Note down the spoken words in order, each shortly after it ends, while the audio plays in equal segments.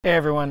Hey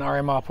everyone,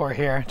 RM Alpor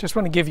here. Just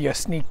want to give you a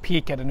sneak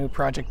peek at a new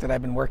project that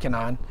I've been working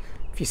on.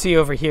 If you see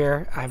over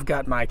here, I've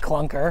got my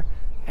clunker,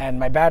 and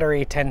my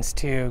battery tends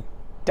to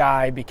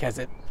die because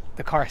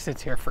the car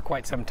sits here for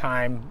quite some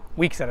time,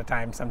 weeks at a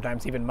time,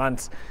 sometimes even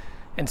months.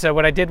 And so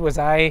what I did was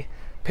I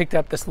picked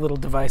up this little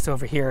device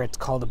over here. It's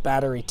called a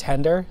battery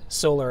tender,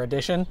 solar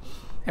edition.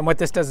 And what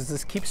this does is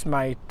this keeps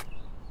my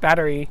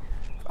battery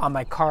on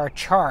my car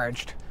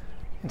charged.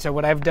 And so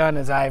what I've done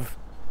is I've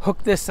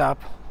hooked this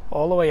up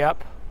all the way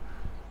up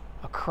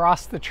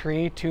across the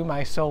tree to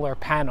my solar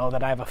panel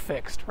that I've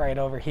affixed right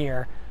over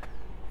here,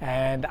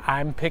 and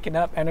I'm picking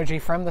up energy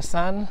from the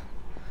sun,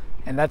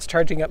 and that's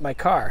charging up my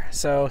car.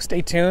 So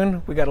stay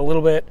tuned. We got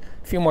a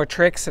few more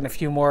tricks and a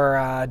few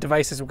more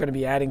devices we're going to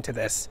be adding to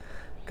this.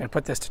 I'm going to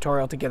put this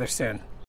tutorial together soon.